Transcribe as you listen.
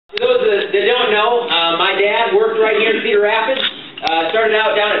that don't know, my dad worked right here in Cedar Rapids. Started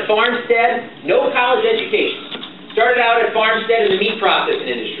out down at Farmstead, no college education. Started out at Farmstead in the meat processing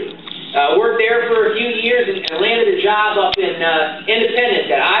industry. Worked there for a few years and landed a job up in Independence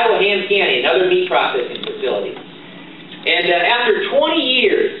at Iowa Ham Candy, another meat processing facility. And after 20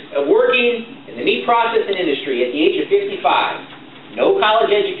 years of working in the meat processing industry at the age of 55, no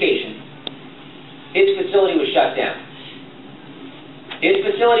college education, his facility was shut down. His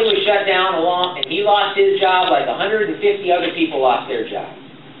facility was shut down and he lost his job like 150 other people lost their job.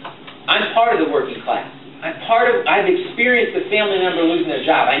 I'm part of the working class. I've experienced a family member losing their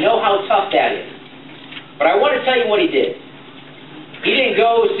job. I know how tough that is. But I want to tell you what he did. He didn't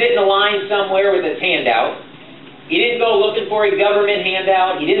go sit in a line somewhere with his hand out. He didn't go looking for a government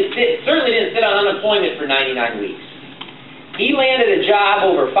handout. He certainly didn't sit on unemployment for 99 weeks. He landed a job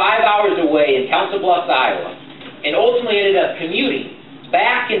over 5 hours away in Council Bluffs, Iowa, and ultimately ended up commuting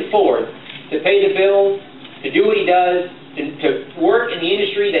back and forth to pay the bills, to do what he does, to work in the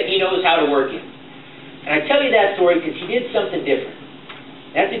industry that he knows how to work in. And I tell you that story because he did something different.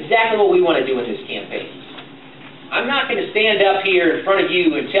 That's exactly what we want to do in this campaign. I'm not going to stand up here in front of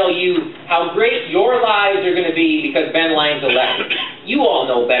you and tell you how great your lives are going to be because Ben Lange's elected. You all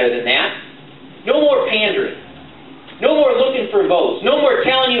know better than that. No more pandering. No more looking for votes. No more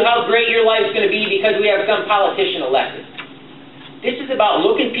telling you how great your life's going to be because we have some politician elected. This is about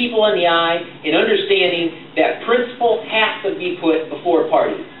looking people in the eye and understanding that principle has to be put before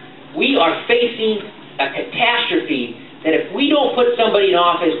party. We are facing a catastrophe that if we don't put somebody in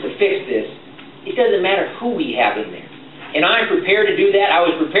office to fix this, it doesn't matter who we have in there. And I'm prepared to do that. I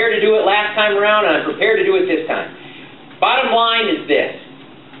was prepared to do it last time around, and I'm prepared to do it this time. Bottom line is this.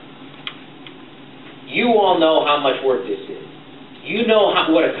 You all know how much work this is. You know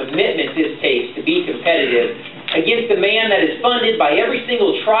what a commitment this takes to be competitive against a man that is funded by every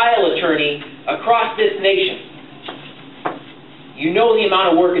single trial attorney across this nation. You know the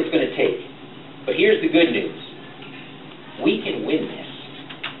amount of work it's going to take. But here's the good news. We can win this.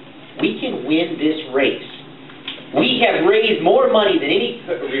 We can win this race. We have raised more money than any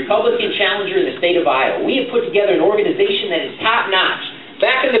Republican challenger in the state of Iowa. We have put together an organization that is top-notch.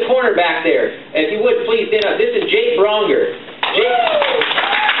 Back in the corner back there, if you would please stand up. This is Jake Bronger.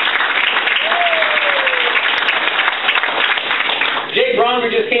 Jake Bronger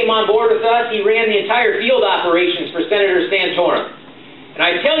just came on board with us. He ran the entire field operations for Senator Santorum. And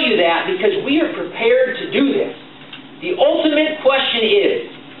I tell you that because we are prepared to do this. The ultimate question is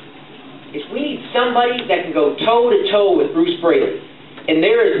we need somebody that can go toe-to-toe with Bruce Braley. And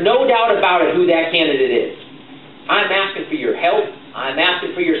there is no doubt about it who that candidate is. I'm asking for your help. I'm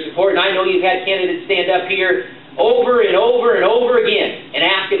asking for your support. And I know you've had candidates stand up here over and over and over again and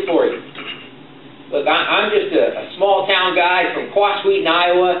ask it for you. Look, I'm just a small-town guy from Quasqueton,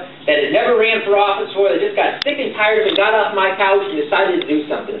 Iowa, that has never ran for office before, that just got sick and tired of it, got off my couch, and decided to do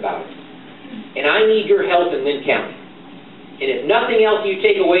something about it. And I need your help in Linn County. And if nothing else you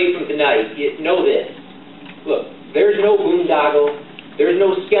take away from tonight, know this. Look, there's no boondoggle. There's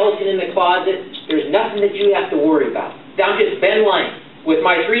no skeleton in the closet. There's nothing that you have to worry about. I'm just Ben Lange with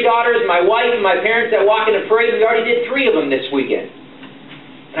my 3 daughters, my wife, and my parents that walk in a parade. We already did 3 of them this weekend.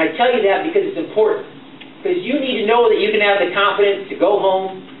 And I tell you that because it's important. Because you need to know that you can have the confidence to go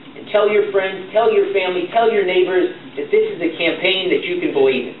home and tell your friends, tell your family, tell your neighbors that this is a campaign that you can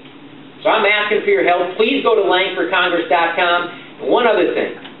believe in. So I'm asking for your help. Please go to LangeForCongress.com. And one other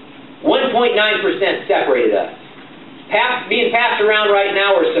thing. 1.9% separated us. Being passed around right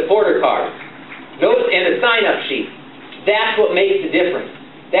now are supporter cards. Those and a sign-up sheet. That's what makes the difference.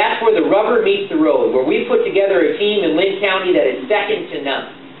 That's where the rubber meets the road, where we put together a team in Linn County that is second to none.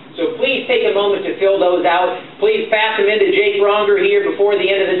 So please take a moment to fill those out. Please pass them into Jake Bronger here before the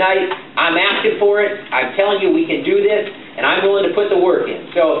end of the night. I'm asking for it. I'm telling you we can do this, and I'm willing to put the work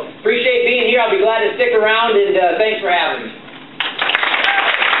in. So appreciate being here. I'll be glad to stick around, and thanks for having me.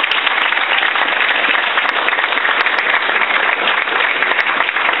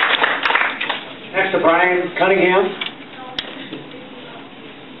 Next to Brian Cunningham.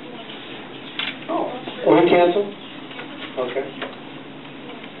 Oh, he canceled? Okay.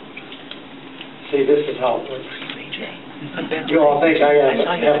 See, this is how it works. You all think I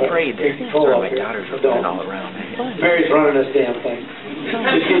have a big control up here. Don't. Mary's running this damn thing.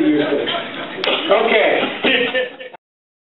 Just get used to it. Okay.